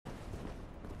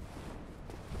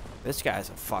This guy's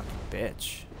a fucking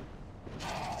bitch.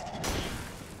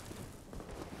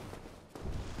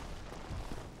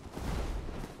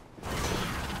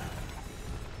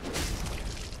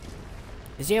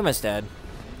 Is he almost dead?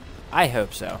 I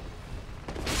hope so.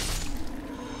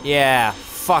 Yeah,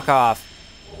 fuck off.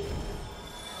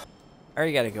 I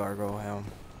already got a gargoyle helm.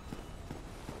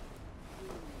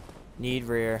 Need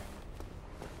rear.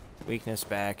 Weakness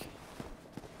back.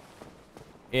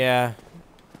 Yeah.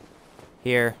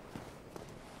 Here.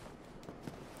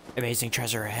 Amazing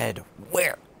treasure ahead.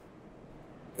 Where?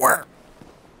 Where?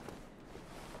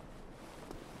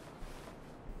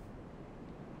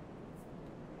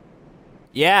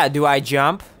 Yeah, do I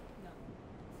jump?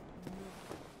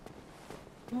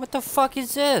 What the fuck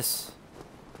is this?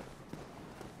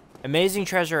 Amazing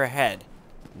treasure ahead.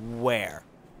 Where?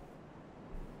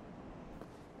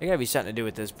 There gotta be something to do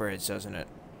with this bridge, doesn't it?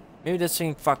 Maybe this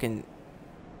thing fucking...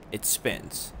 It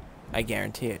spins. I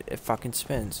guarantee it. It fucking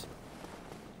spins.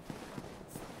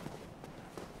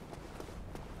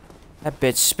 That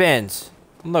bitch spins.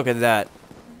 Look at that.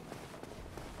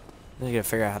 I gotta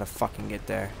figure out how to fucking get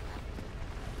there.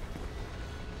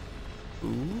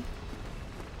 Ooh.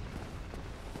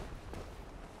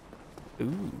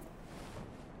 Ooh.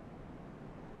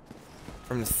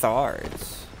 From the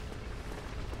Thards.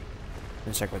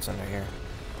 Let's check what's under here.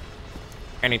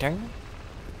 Anything?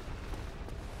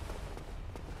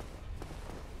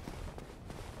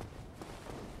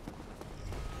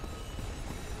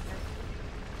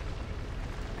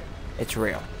 It's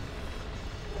real.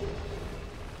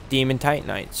 Demon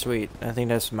Titanite, sweet. I think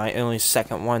that's my only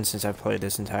second one since I've played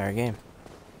this entire game.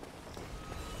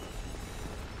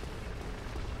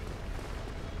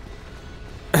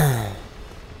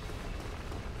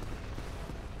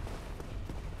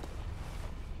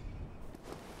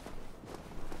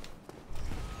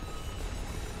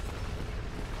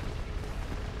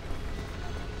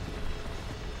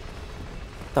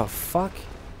 The fuck?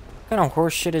 What kind of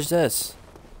horse shit is this?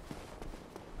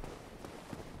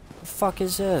 The fuck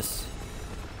is this?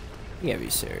 You gotta be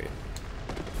serious.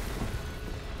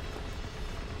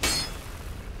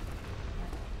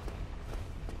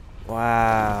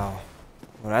 Wow.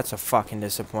 Well, that's a fucking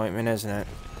disappointment, isn't it?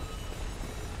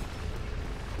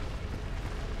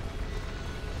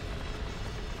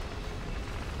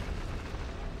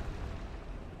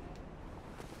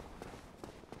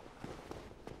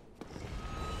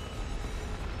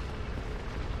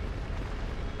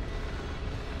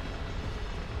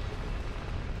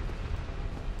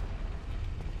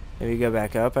 Maybe go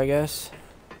back up, I guess.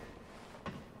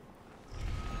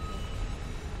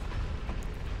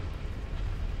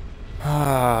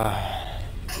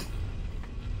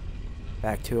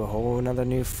 Back to a whole another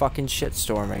new fucking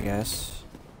shitstorm, I guess.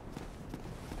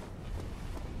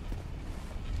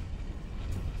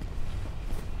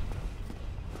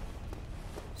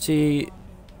 See.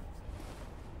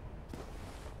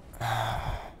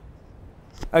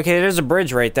 Okay, there's a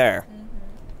bridge right there.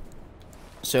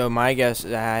 So my guess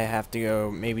is I have to go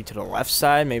maybe to the left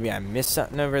side. Maybe I missed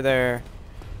something over there.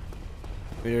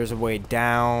 Maybe there's a way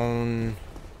down.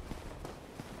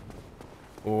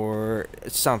 Or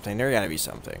something. There gotta be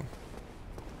something.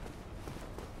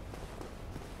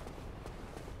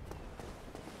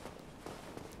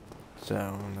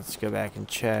 So let's go back and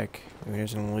check. Maybe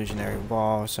there's an illusionary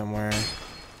wall somewhere.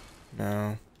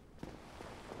 No.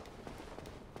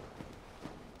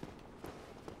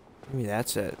 Maybe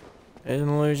that's it. There's an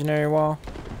illusionary wall.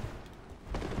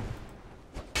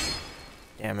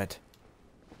 Damn it.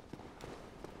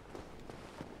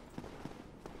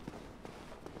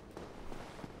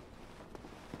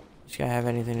 This guy have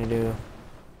anything to do?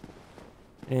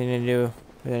 Anything to do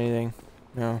with anything?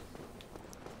 No.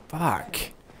 Fuck.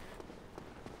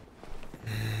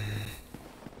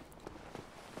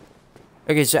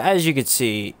 Okay, so as you could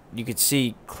see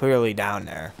clearly down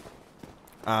there.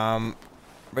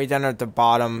 Right down at the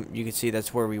bottom, you can see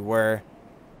that's where we were.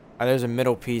 There's a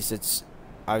middle piece that's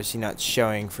obviously not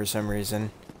showing for some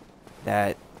reason.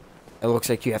 That it looks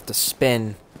like you have to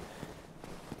spin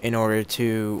in order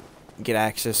to get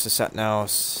access to something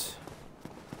else.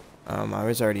 I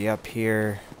was already up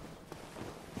here.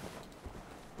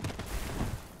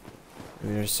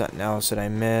 Maybe there's something else that I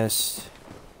missed.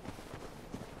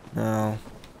 No.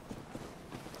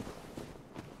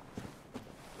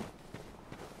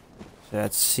 So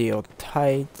that's sealed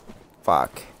tight.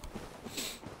 Fuck.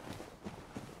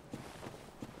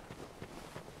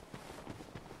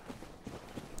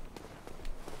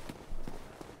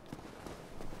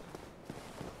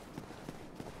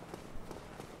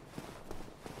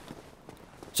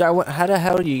 So how the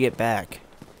hell do you get back?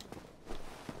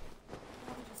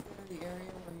 Probably just go to the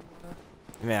area where you were.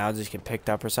 I mean, I'll just get picked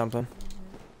up or something.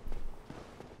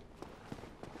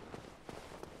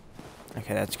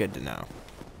 Okay, that's good to know.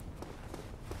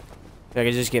 If I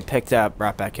could just get picked up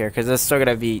right back here, because that's still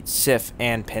gonna be Sif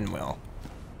and Pinwheel.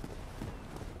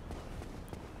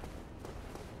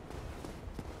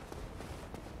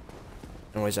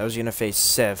 Anyways, I was gonna face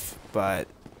Sif, but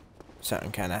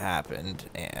something kind of happened,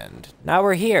 and now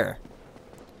we're here.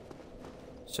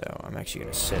 So I'm actually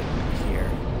gonna sit here.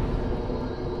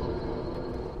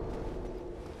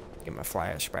 Get my fly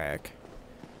ash back.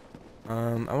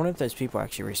 I wonder if those people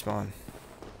actually respawn.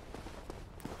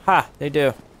 Ha! They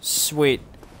do. Sweet.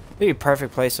 It'd be a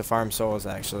perfect place to farm souls,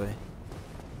 actually.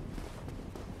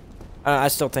 I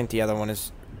still think the other one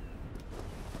is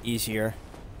easier.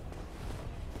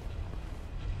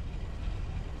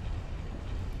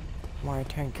 Why,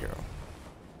 thank you.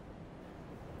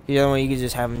 The other one, you could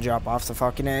just have him drop off the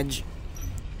fucking edge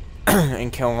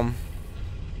and kill him.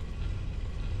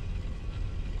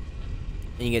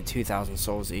 And you get 2,000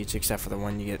 souls each, except for the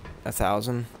one you get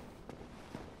 1,000.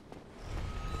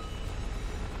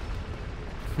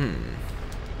 Is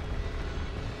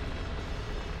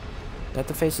that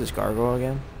the faceless gargoyle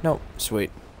again? Nope. Sweet.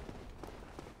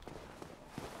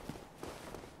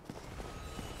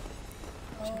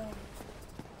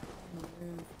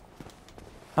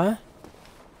 Huh?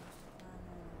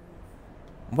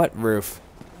 What roof?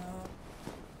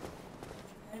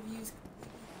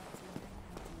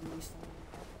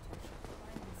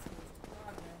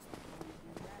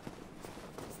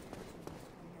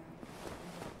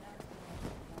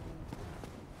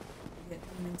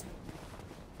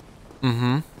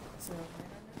 Mm-hmm.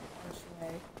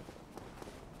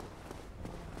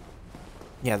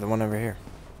 Yeah, the one over here.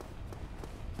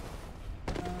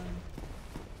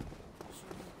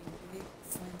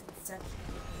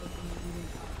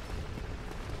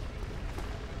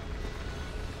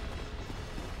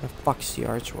 The fuck's the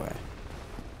archway?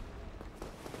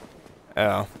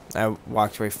 Oh, I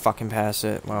walked right fucking past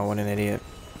it. Wow, what an idiot.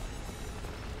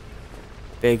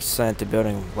 Big slanted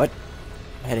building. What?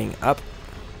 Heading up?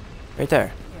 Right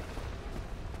there.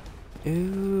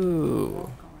 Ooh.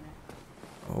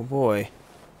 Oh boy.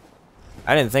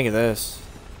 I didn't think of this.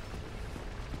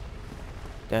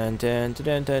 Dun dun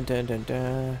dun dun dun dun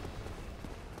dun.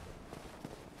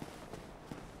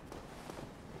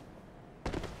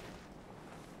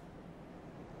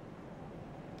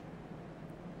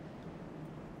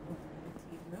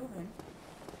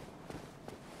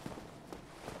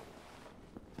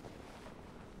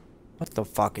 What the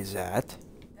fuck is that?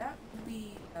 That would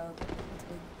be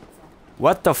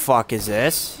What the fuck is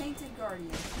this? Painted Guardian.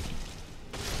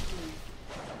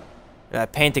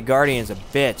 That painted guardian's a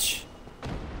bitch.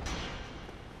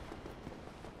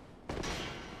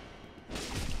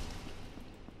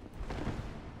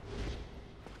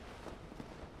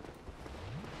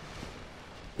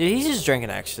 Dude, he's just drinking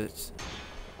exits.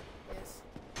 Yes.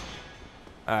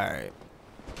 Alright.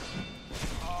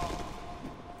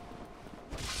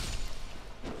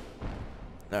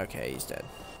 Okay, he's dead.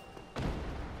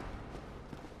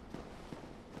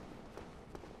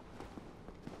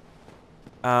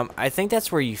 I think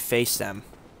that's where you face them.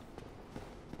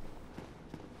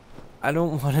 I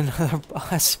don't want another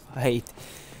boss fight.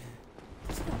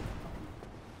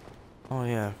 Oh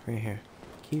yeah, right here.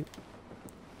 Cute.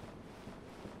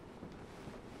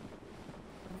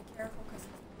 Be careful because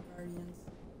it's Guardians.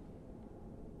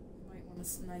 You might want to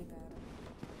snipe at them.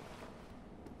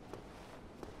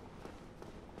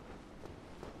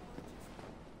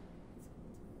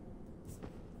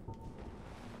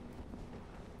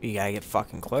 You gotta get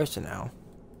fucking closer now.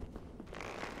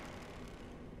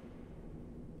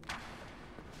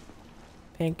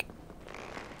 Pink.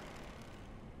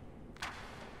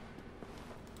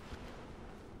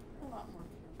 A lot more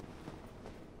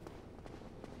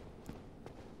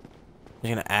I'm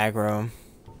gonna aggro him.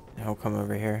 And he'll come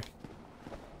over here.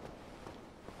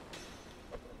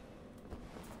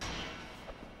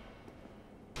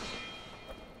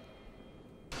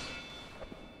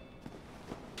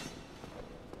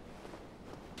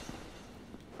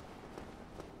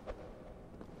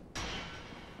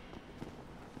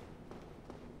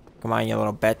 Come on, you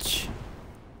little bitch.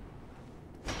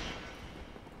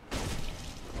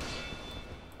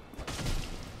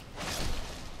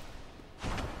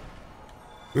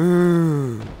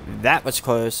 Ooh, that was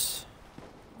close.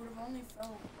 Would have only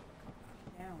fell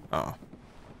down. Oh.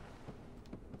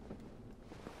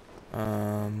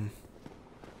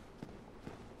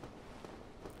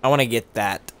 I want to get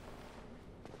that.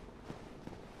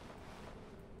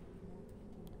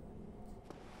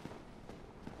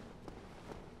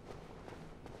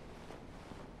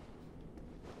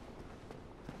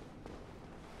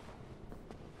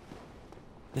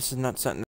 This is not something